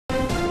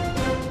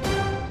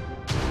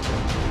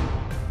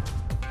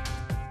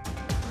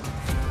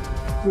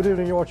Good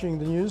evening, you're watching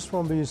the news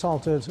from the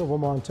Sultanate of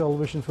Oman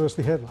television. First,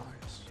 the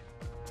headlines.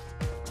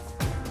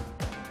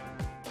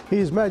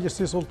 His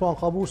Majesty Sultan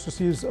Qaboos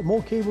receives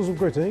more cables of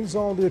greetings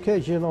on the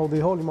occasion of the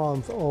holy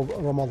month of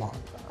Ramadan.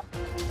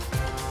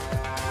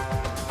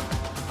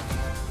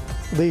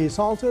 The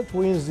Sultanate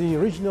wins the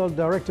regional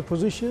director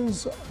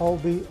positions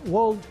of the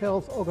World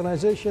Health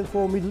Organization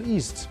for Middle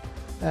East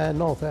and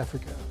North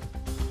Africa.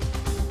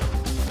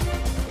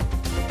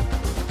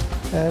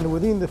 And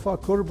within the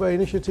Fakurba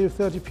initiative,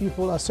 30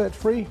 people are set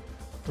free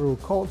through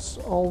courts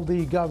of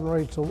the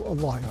Governorate of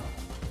Allahyar.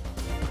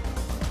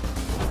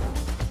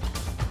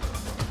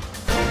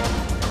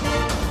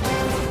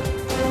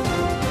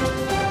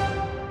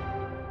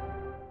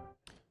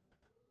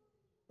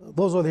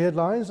 Those are the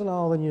headlines, and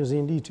now the news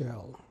in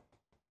detail.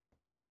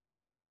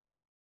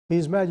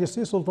 His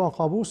Majesty Sultan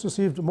Qaboos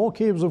received more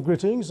cables of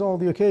greetings on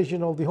the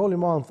occasion of the holy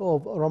month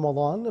of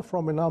Ramadan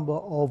from a number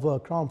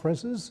of crown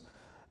princes,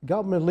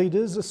 government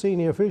leaders,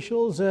 senior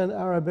officials, and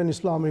Arab and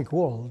Islamic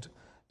world,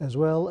 as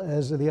well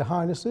as their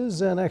highnesses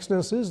and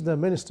excellencies, the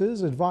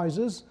ministers,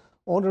 advisors,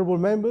 honorable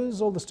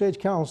members of the State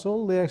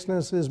Council, the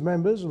excellencies,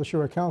 members of the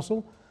Shura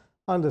Council,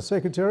 under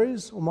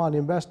secretaries, Omani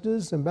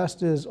ambassadors,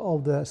 ambassadors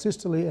of the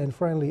sisterly and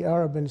friendly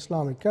Arab and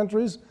Islamic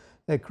countries,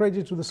 a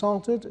credit to the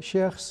Sultanate,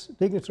 sheikhs,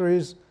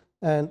 dignitaries,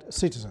 and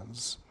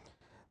citizens.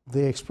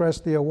 They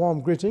expressed their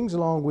warm greetings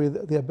along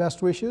with their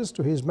best wishes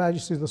to His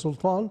Majesty the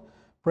Sultan,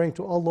 praying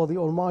to Allah the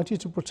Almighty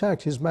to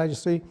protect His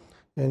Majesty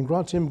and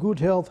grant him good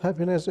health,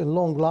 happiness, and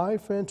long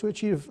life, and to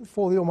achieve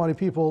for the Omani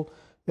people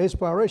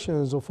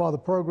aspirations of further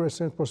progress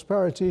and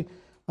prosperity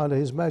under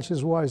His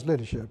Majesty's wise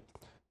leadership,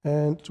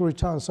 and to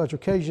return such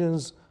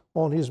occasions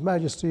on His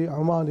Majesty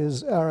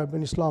Oman's Arab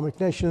and Islamic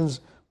nations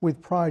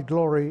with pride,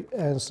 glory,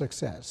 and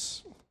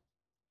success.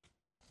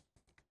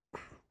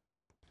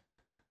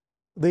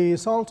 The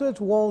Sultanate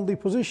won the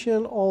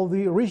position of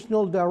the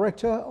Regional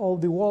Director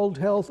of the World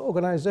Health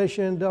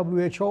Organization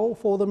 (WHO)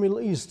 for the Middle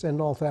East and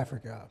North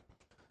Africa.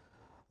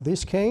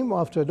 This came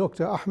after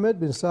Dr. Ahmed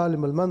bin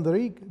Salim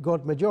al-Mandari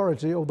got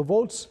majority of the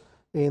votes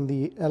in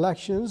the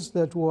elections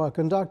that were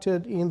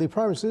conducted in the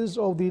premises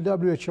of the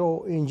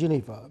WHO in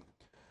Geneva.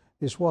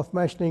 It's worth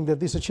mentioning that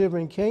this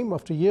achievement came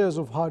after years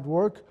of hard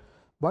work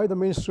by the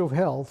Ministry of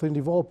Health in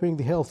developing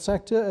the health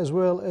sector as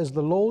well as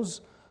the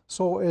laws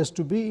so as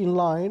to be in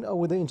line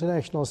with the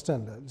international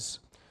standards.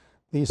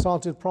 The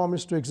Sultanate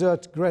promised to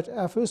exert great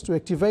efforts to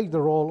activate the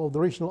role of the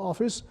regional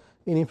office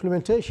in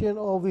implementation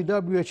of the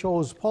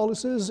WHO's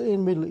policies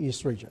in Middle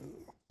East region.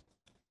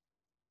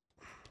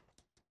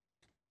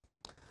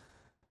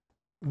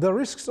 The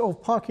risks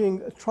of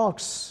parking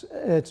trucks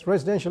at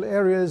residential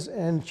areas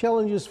and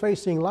challenges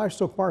facing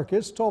livestock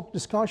markets topped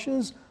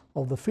discussions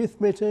of the 5th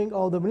meeting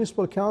of the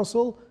Municipal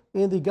Council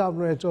in the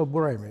Governorate of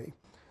Buraymi.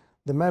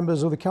 The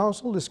members of the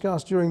council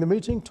discussed during the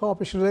meeting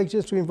topics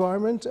related to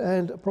environment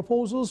and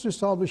proposals to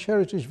establish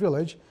Heritage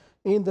Village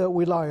in the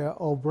Wilaya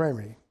of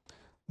Buraymi.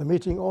 The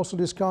meeting also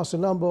discussed a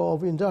number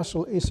of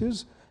industrial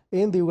issues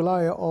in the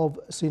Wilaya of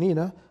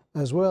Sinina,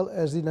 as well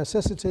as the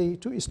necessity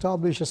to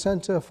establish a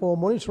center for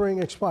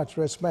monitoring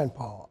expatriates'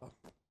 manpower.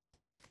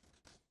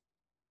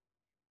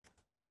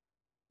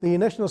 The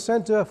National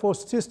Center for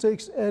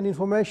Statistics and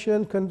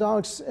Information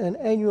conducts an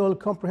annual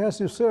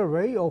comprehensive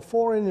survey of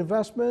foreign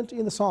investment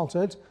in the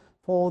Sultanate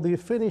for the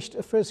finished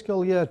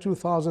fiscal year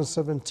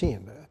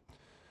 2017.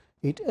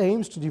 It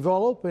aims to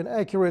develop an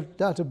accurate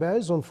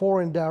database on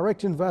foreign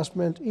direct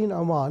investment in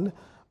Oman,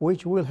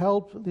 which will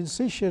help the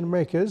decision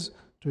makers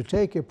to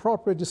take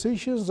appropriate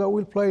decisions that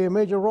will play a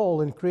major role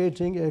in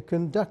creating a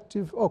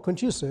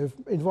conducive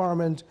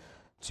environment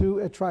to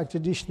attract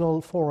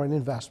additional foreign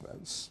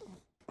investments.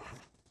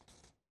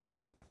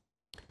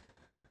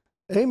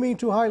 Aiming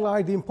to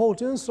highlight the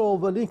importance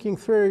of linking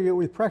theory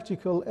with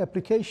practical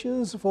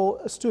applications for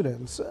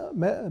students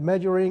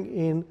majoring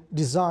in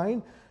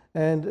design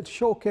and to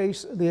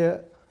showcase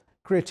their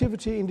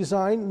creativity in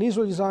design,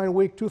 Nizwa Design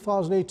Week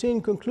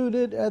 2018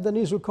 concluded at the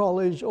Nizwa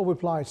College of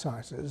Applied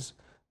Sciences.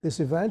 This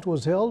event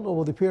was held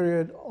over the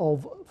period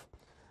of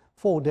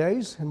 4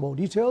 days, and more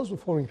details will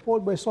follow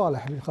report by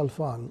Saleh bin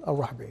Khalfan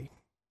al-Rahbi.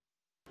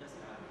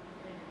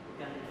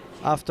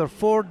 After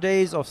 4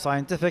 days of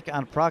scientific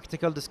and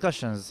practical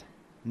discussions,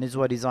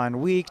 Nizwa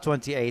Design Week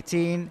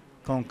 2018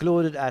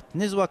 concluded at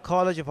Nizwa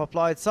College of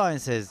Applied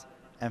Sciences,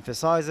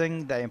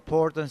 emphasizing the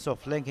importance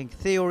of linking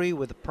theory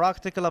with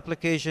practical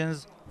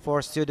applications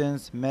for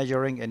students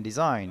majoring in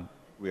design.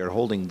 We are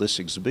holding this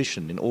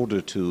exhibition in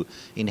order to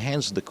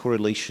enhance the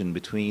correlation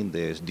between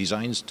the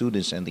design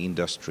students and the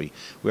industry.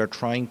 We are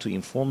trying to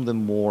inform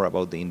them more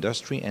about the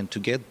industry and to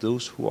get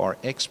those who are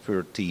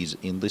expertise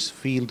in this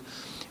field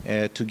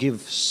to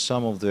give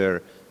some of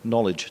their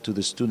knowledge to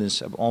the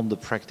students on the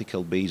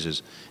practical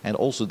basis, and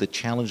also the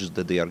challenges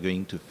that they are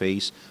going to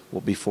face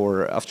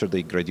after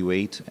they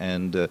graduate,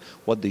 and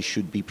what they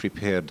should be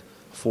prepared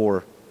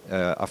for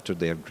after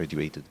they are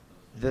graduated.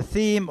 The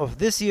theme of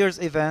this year's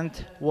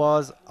event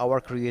was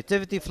Our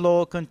Creativity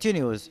Flow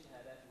Continues,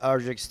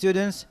 urging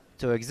students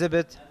to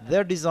exhibit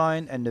their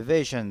design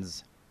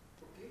innovations.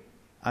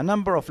 A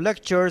number of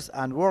lectures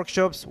and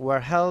workshops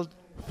were held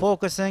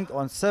focusing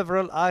on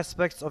several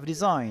aspects of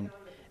design.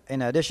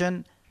 In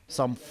addition,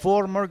 some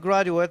former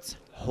graduates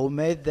who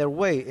made their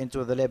way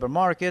into the labor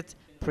market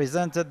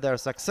presented their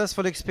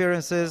successful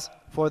experiences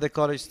for the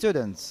college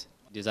students.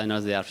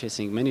 Designers, they are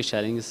facing many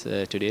challenges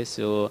today,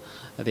 so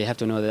they have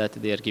to know that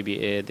their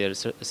GPA, their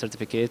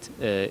certificate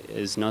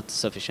is not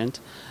sufficient,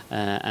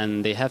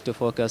 and they have to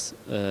focus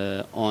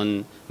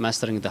on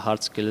mastering the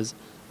hard skills,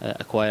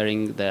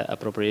 acquiring the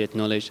appropriate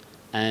knowledge,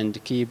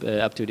 and keep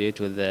up to date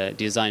with the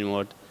design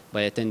world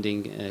by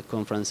attending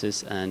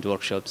conferences and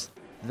workshops.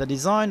 The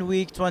Design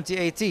Week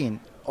 2018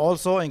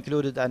 also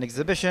included an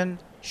exhibition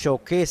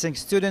showcasing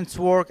students'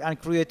 work and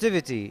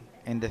creativity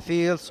in the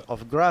fields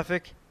of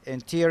graphic,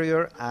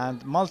 interior, and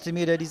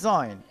multimedia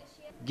design,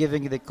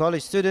 giving the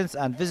college students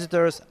and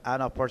visitors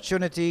an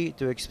opportunity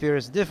to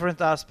experience different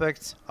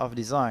aspects of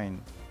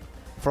design.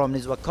 From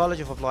Nizwa College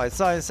of Applied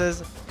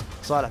Sciences,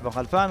 صالح بن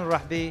خلفان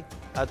الرحبي,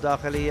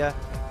 الداخلية,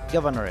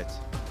 Governorate.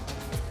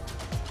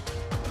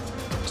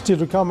 Still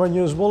to come on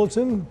News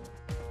Bulletin.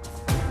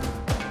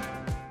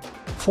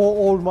 4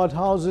 old mud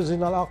houses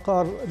in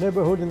Al-Aqar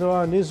neighborhood in the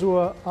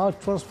Nizwa are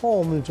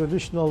transformed into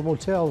traditional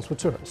motels for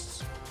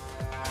tourists.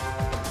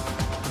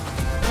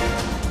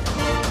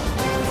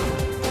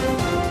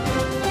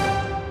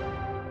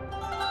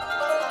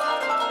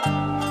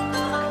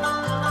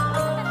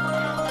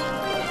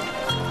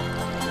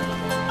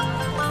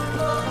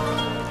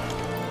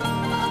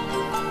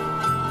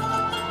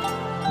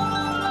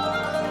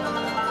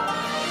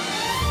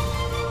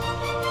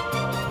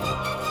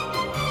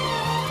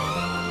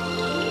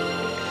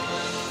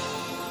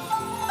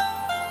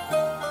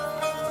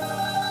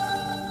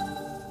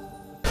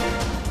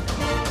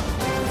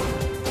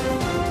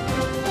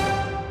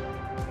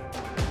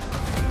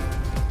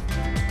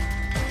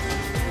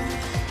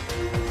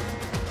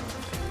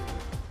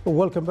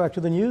 Welcome back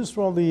to the news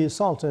from the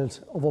Sultanate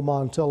of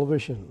Oman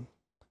Television.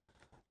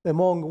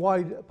 Among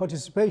wide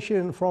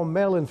participation from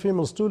male and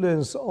female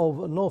students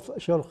of North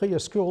Sharqiya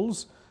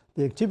schools,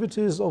 the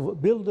activities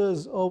of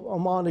Builders of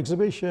Oman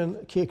exhibition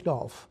kicked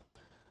off.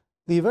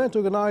 The event,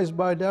 organized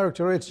by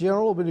Directorate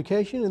General of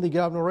Education in the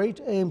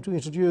Governorate, aimed to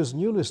introduce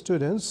newly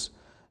students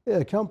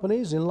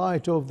companies in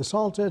light of the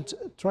Sultanate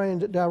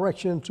trend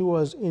direction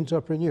towards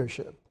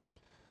entrepreneurship.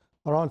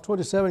 Around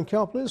 27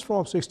 companies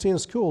from 16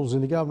 schools in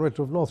the Governorate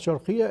of North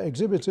Sharqiya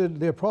exhibited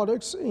their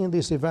products in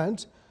this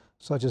event,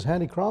 such as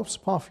handicrafts,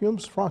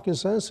 perfumes,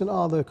 frankincense, and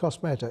other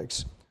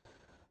cosmetics.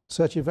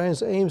 Such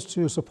events aims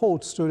to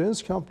support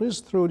students'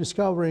 companies through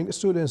discovering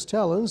students'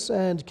 talents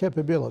and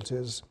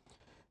capabilities.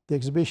 The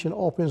exhibition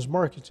opens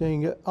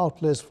marketing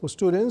outlets for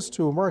students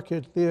to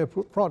market their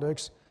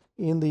products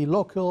in the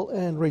local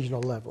and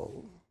regional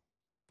level.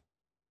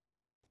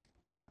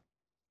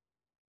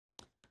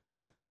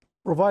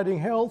 Providing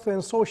health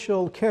and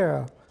social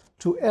care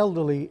to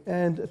elderly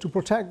and to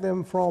protect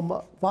them from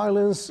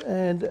violence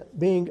and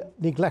being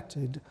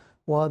neglected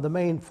were the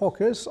main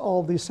focus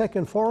of the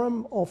second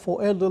forum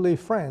for elderly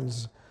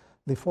friends.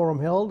 The forum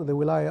held in the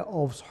Wilaya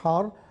of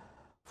Sahar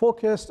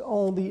focused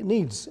on the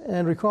needs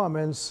and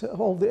requirements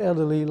of the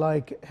elderly,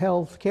 like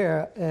health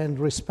care and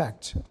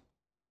respect.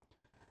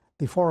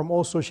 The forum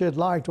also shed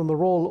light on the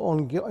role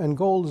and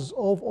goals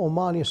of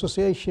Omani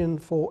Association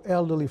for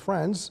Elderly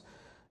Friends.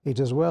 It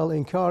as well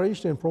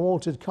encouraged and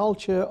promoted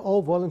culture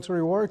of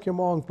voluntary work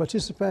among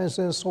participants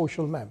and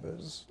social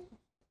members.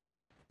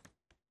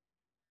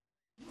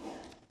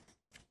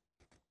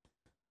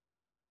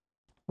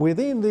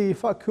 Within the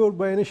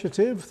Fakurba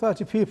initiative,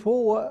 30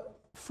 people were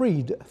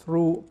freed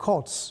through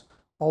courts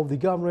of the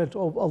Governorate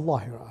of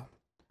Al-Lahira.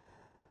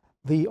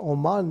 The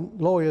Oman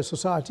Lawyer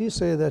Society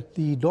say that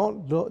the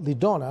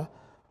donor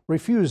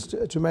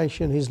refused to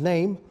mention his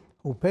name,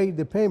 who paid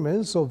the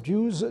payments of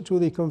dues to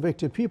the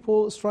convicted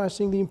people,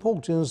 stressing the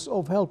importance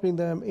of helping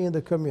them in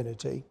the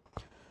community.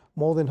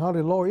 More than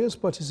 100 lawyers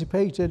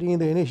participated in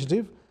the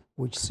initiative,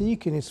 which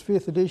seek in its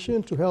 5th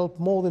edition to help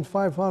more than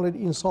 500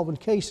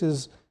 insolvent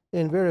cases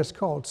in various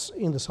courts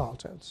in the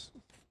Sultanate.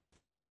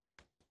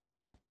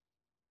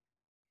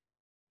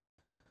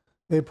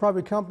 A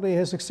private company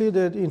has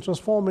succeeded in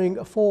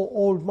transforming 4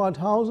 old mud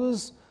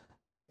houses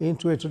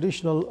into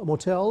traditional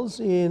motels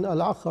in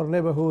Al-Aqar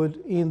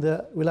neighborhood in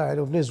the Wilayah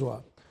of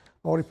Nizwa.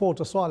 Our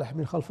reporter Salih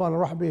bin Khalfan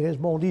al-Rahbi has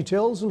more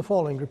details in the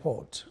following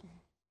report.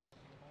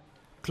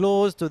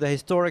 Close to the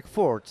historic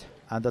fort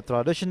and the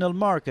traditional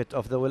market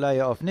of the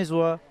Wilayah of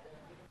Nizwa,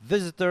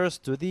 visitors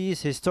to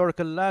these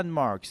historical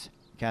landmarks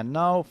can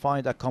now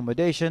find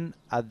accommodation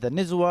at the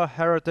Nizwa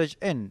Heritage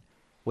Inn,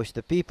 which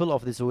the people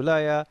of this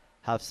Wilayah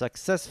have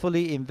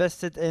successfully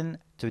invested in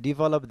to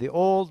develop the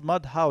old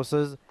mud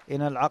houses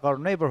in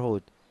Al-Aqar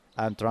neighborhood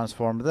and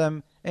transform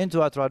them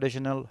into a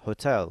traditional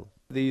hotel.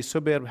 The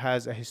suburb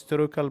has a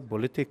historical,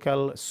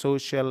 political,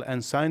 social,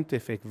 and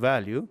scientific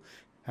value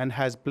and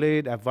has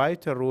played a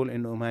vital role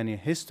in Omani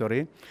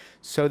history.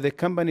 So the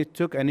company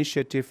took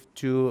initiative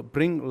to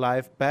bring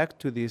life back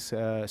to this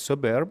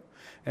suburb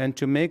and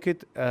to make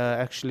it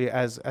actually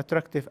as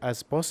attractive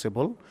as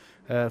possible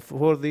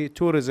for the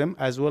tourism,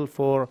 as well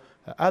for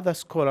other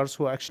scholars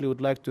who actually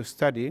would like to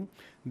study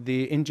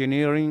the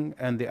engineering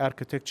and the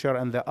architecture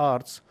and the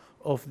arts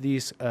of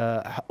these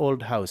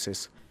old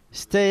houses.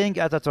 Staying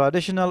at a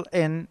traditional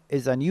inn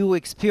is a new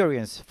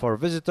experience for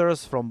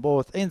visitors from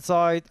both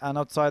inside and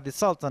outside the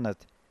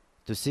Sultanate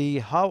to see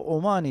how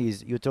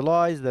Omanis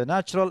utilize the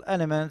natural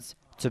elements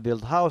to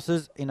build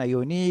houses in a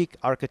unique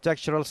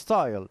architectural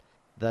style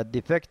that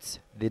depicts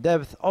the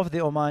depth of the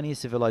Omani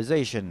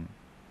civilization.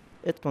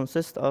 It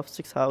consists of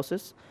 6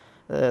 houses.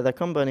 The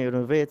company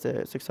renovates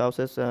 6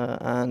 houses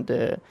and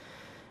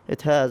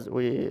it has,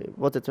 we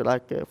put it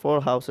like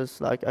 4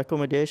 houses like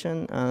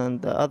accommodation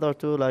and the other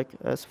 2 like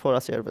for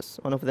a service.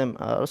 One of them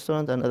a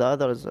restaurant and the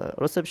other is a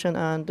reception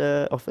and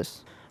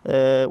office.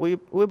 We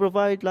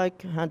provide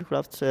like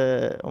handicrafts,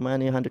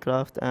 Omani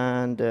handicraft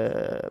and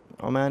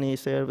Omani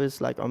service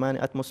like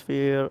Omani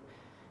atmosphere.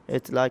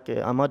 It's like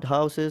a mud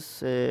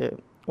houses.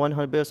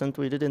 100%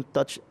 we didn't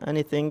touch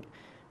anything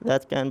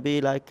that can be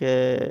like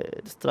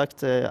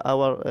distract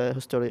our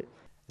history.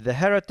 The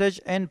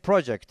Heritage Inn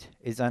project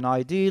is an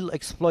ideal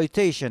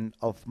exploitation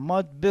of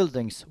mud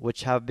buildings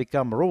which have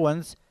become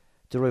ruins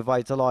to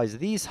revitalize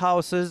these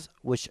houses,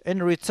 which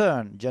in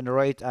return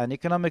generate an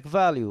economic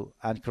value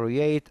and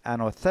create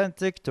an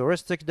authentic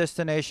touristic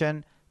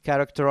destination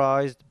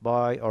characterized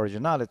by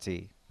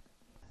originality.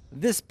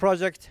 This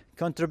project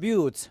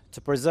contributes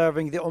to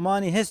preserving the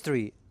Omani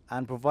history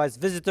and provides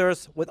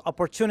visitors with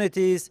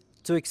opportunities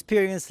to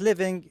experience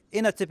living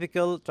in a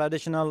typical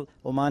traditional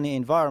Omani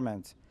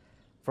environment.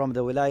 From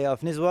the Wilaya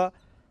of Nizwa,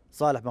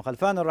 Saleh bin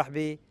Khalfan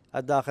al-Rahbi,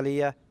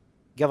 Al-Dakhiliya,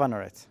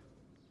 Governorate.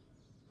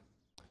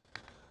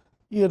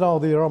 You know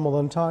the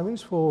Ramadan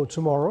timings for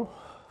tomorrow.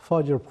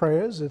 Fajr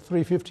prayers at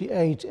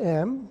 3:58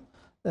 a.m.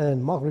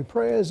 and Maghrib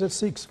prayers at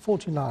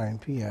 6:49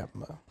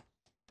 p.m.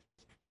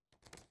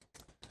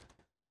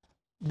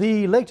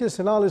 The latest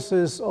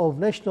analysis of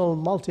National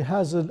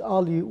Multi-Hazard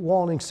Early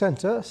Warning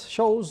Center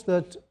shows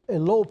that a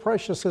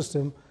low-pressure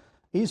system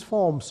is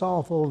formed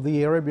south of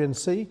the Arabian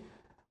Sea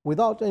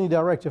without any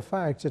direct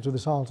effect to the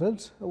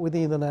Sultanate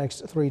within the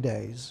next 3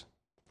 days.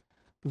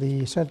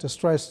 The center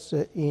stressed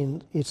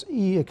in its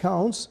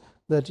e-accounts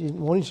that in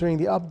monitoring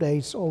the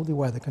updates of the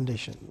weather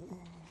condition.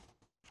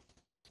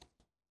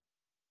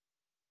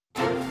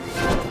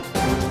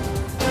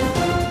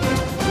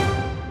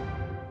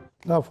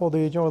 Now for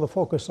the general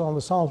focus on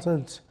the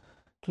Sultanate.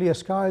 Clear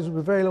skies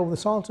will prevail over the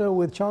Sultanate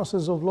with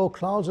chances of low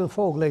clouds and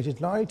fog late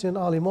at night and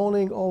early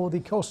morning over the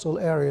coastal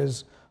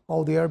areas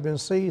of the Arabian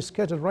Sea.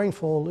 Scattered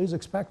rainfall is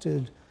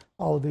expected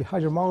over the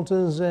Hajar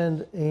Mountains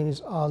and in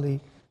its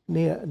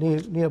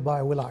nearby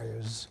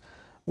wilayas.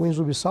 Winds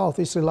will be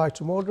southeasterly light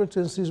to moderate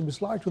and seas will be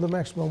slight with a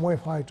maximum wave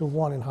height of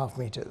 1.5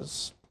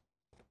 meters.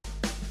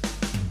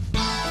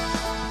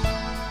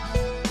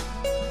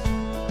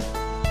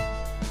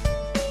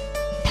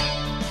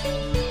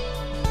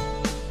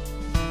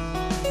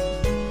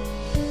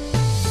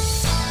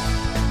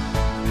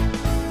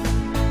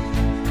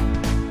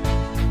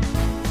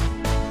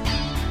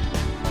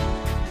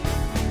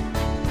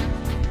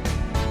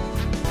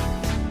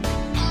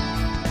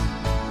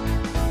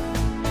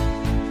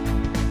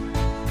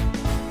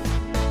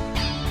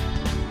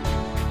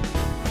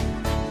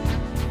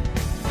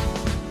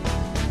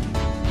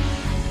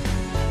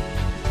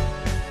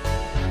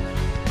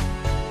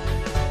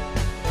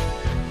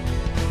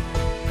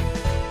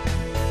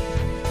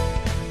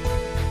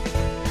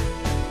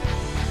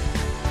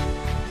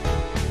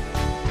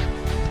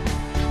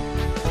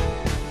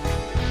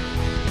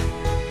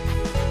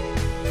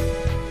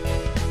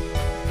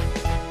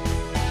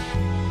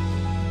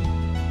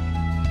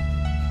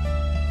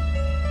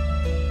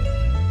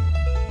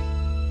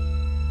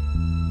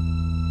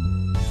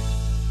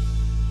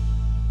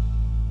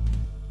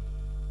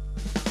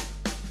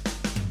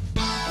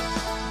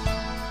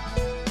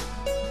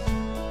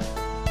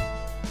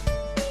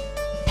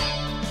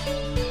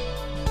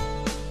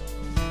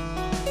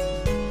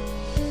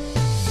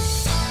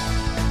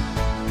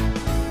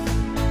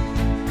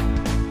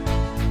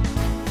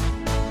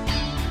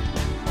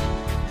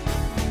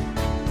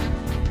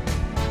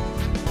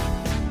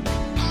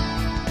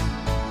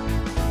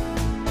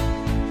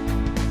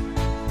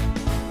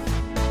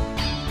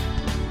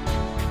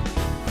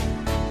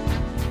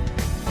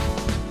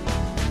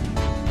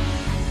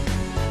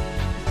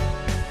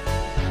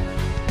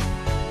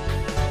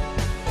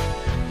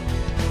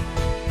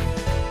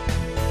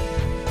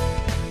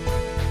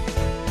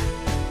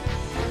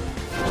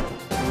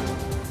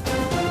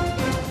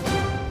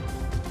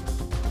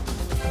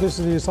 This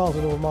is the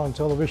Sultan of Oman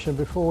television.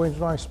 Before we enter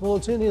tonight's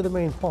bulletin, here are the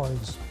main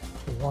points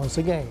once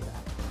again.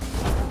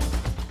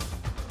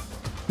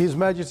 His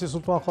Majesty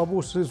Sultan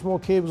Qaboos receives more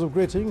cables of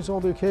greetings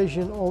on the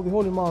occasion of the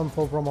holy month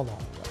of Ramadan.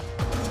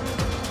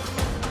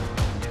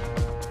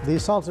 The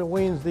Sultan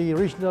wins the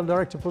regional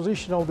director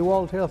position of the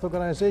World Health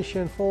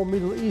Organization for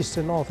Middle East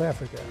and North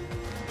Africa.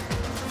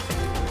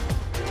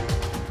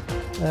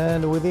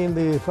 And within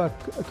the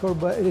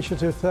Kurba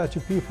initiative,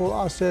 30 people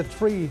are set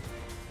free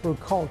through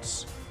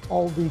courts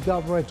of the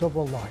Governorate of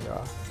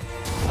Al-Lahira.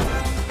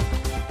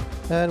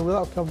 And with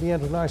that come the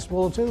end of tonight's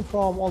bulletin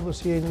from all of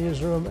us here in the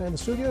newsroom and the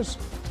studios.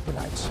 Good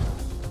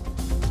night.